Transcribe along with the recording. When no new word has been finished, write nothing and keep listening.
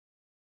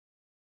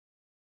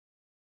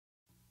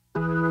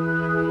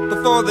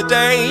before the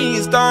day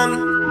is done,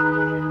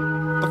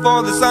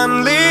 before the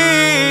sun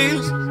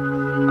leaves.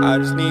 I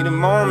just need a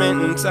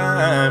moment in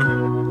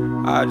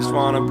time. I just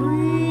wanna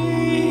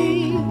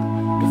breathe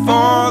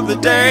before the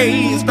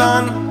day is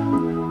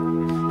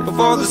done,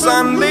 before the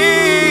sun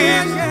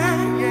leaves.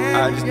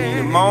 I just need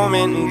a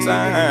moment in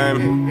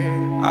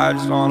time. I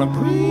just wanna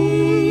breathe.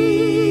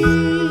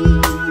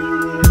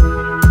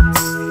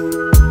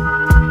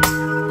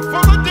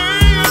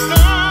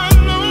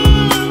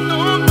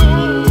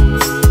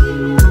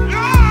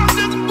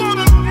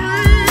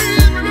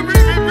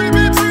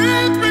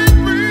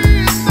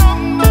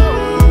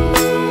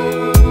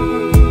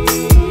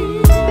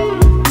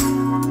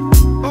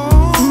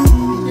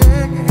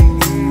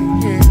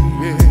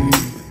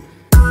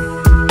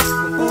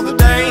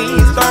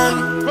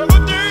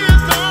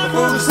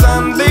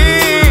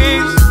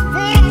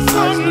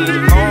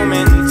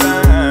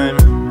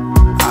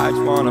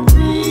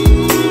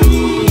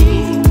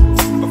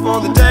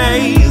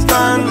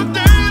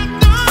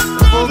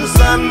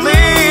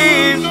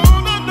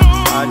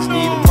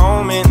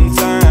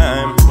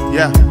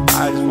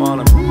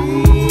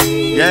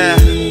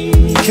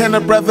 Can a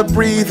brother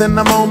breathe in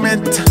the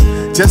moment?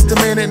 Just a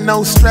minute,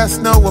 no stress,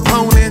 no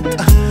opponent.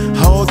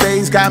 Whole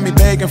days got me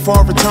begging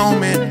for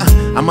atonement.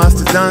 I must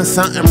have done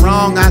something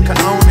wrong, I can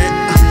own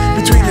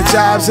it. Between the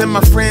jobs and my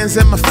friends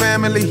and my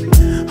family,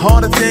 all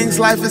the things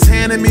life is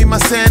handing me, my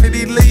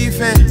sanity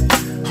leaving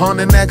on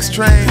the next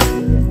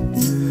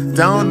train.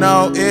 Don't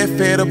know if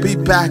it'll be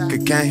back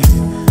again.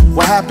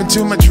 What happened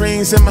to my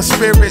dreams and my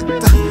spirit?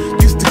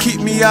 Used to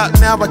keep me up,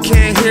 now I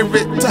can't hear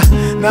it.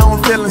 Now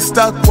I'm feeling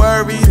stuck,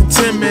 worried and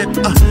timid.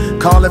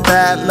 Call it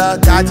bad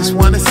luck, I just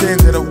wanna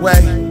send it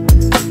away.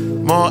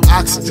 More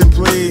oxygen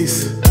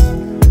please,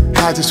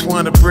 I just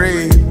wanna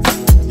breathe.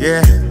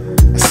 Yeah,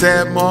 I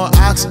said more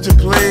oxygen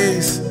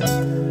please,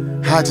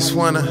 I just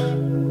wanna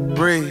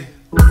breathe.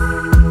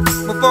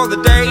 Before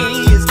the day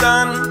is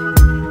done,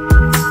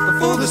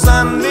 before the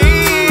sun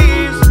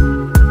leaves,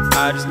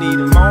 I just need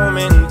a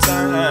moment in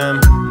time.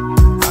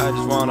 I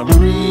just wanna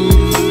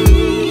breathe.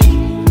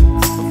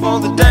 Before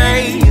the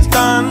day is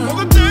done,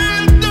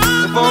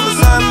 before the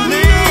sun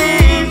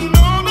leaves,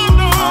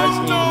 I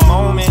just need a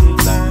moment in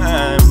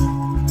time.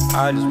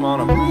 I just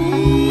wanna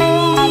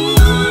breathe.